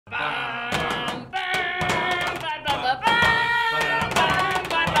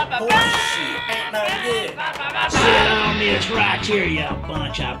this right here, you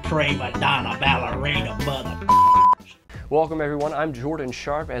bunch of prima donna ballerina mother. Welcome everyone, I'm Jordan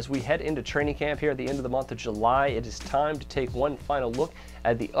Sharp. As we head into training camp here at the end of the month of July, it is time to take one final look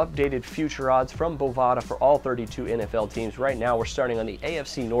at the updated future odds from Bovada for all 32 NFL teams. Right now we're starting on the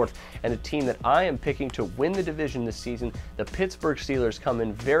AFC North, and a team that I am picking to win the division this season, the Pittsburgh Steelers, come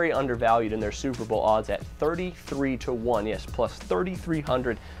in very undervalued in their Super Bowl odds at 33-1, yes, plus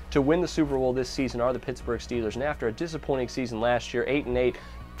 3,300 to win the Super Bowl this season are the Pittsburgh Steelers. And after a disappointing season last year, 8-8,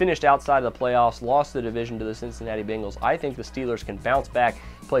 finished outside of the playoffs, lost the division to the Cincinnati Bengals. I think the Steelers can bounce back,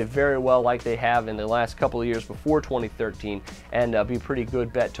 play very well like they have in the last couple of years before 2013, and be a pretty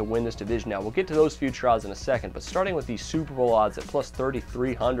good bet to win this division. Now, we'll get to those future odds in a second, but starting with these Super Bowl odds at plus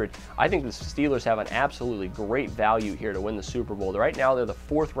 3,300, I think the Steelers have an absolutely great value here to win the Super Bowl. Right now, they're the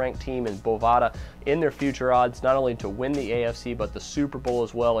 4th ranked team in Bovada in their future odds, not only to win the AFC, but the Super Bowl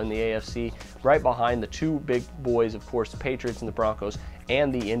as well in the AFC, right behind the two big boys, of course, the Patriots and the Broncos,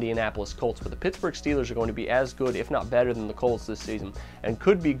 and the Indianapolis Colts. But the Pittsburgh Steelers are going to be as good, if not better, than the Colts this season, and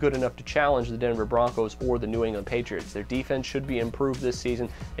could be good enough to challenge the Denver Broncos or the New England Patriots. Their defense should be improved this season.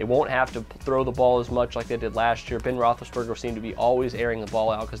 They won't have to throw the ball as much like they did last year. Ben Roethlisberger seemed to be always airing the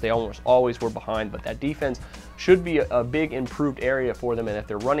ball out because they almost always were behind, but that defense should be a big improved area for them, and if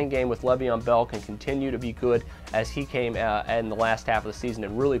their running game with Le'Veon Bell can continue to be good as he came in the last half of the season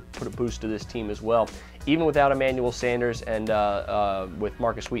and really put a boost to this team as well, even without Emmanuel Sanders and with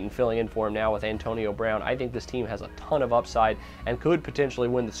Marcus Wheaton filling in for him now with Antonio Brown, I think this team has a ton of upside and could potentially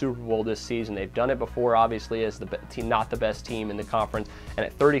win the Super Bowl this season. They've done it before, obviously, as the team, not the best team in the conference, and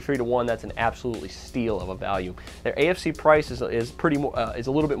at 33-1, that's an absolutely steal of a value. Their AFC price is a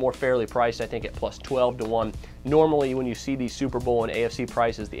little bit more fairly priced, I think, at plus 12-1. Normally, when you see these Super Bowl and AFC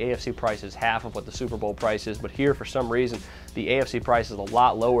prices, the AFC price is half of what the Super Bowl price is, but here, for some reason, the AFC price is a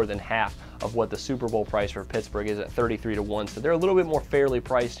lot lower than half of what the Super Bowl price for Pittsburgh is at 33-1. So they're a little bit more fairly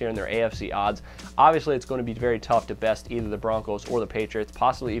priced here in their AFC odds. Obviously, it's going to be very tough to best either the Broncos or the Patriots,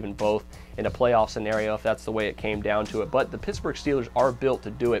 possibly even both in a playoff scenario if that's the way it came down to it. But the Pittsburgh Steelers are built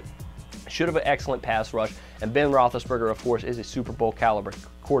to do it. Should have an excellent pass rush, and Ben Roethlisberger, of course, is a Super Bowl caliber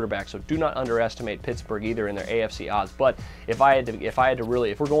quarterback, so do not underestimate Pittsburgh either in their AFC odds. But if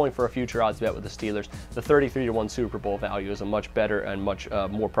we're going for a future odds bet with the Steelers, the 33-1 Super Bowl value is a much better and much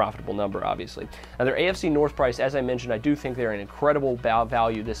more profitable number, obviously. Now, their AFC North price, as I mentioned, I do think they're an incredible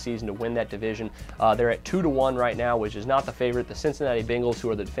value this season to win that division. They're at 2-1 right now, which is not the favorite. The Cincinnati Bengals, who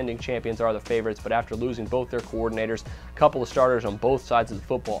are the defending champions, are the favorites, but after losing both their coordinators, a couple of starters on both sides of the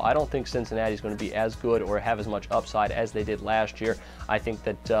football, I don't think Cincinnati is going to be as good or have as much upside as they did last year. I think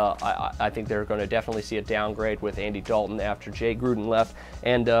that I think they're going to definitely see a downgrade with Andy Dalton after Jay Gruden left.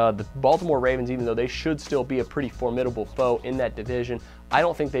 And the Baltimore Ravens, even though they should still be a pretty formidable foe in that division, I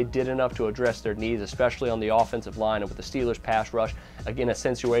don't think they did enough to address their needs, especially on the offensive line. And with the Steelers pass rush, again, a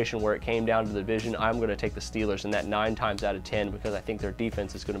situation where it came down to the division, I'm going to take the Steelers in that 9 times out of 10 because I think their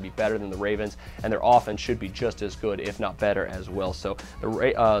defense is going to be better than the Ravens, and their offense should be just as good, if not better, as well. So the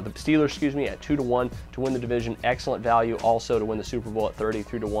Steelers, at 2-1 to win the division, excellent value. Also to win the Super Bowl at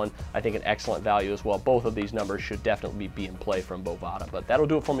 33-1, I think an excellent value as well. Both of these numbers should definitely be in play from Bovada. But that'll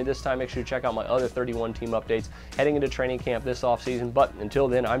do it for me this time. Make sure to check out my other 31 team updates heading into training camp this offseason. But until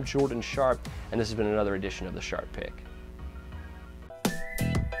then, I'm Jordan Sharp, and this has been another edition of the Sharp Pick.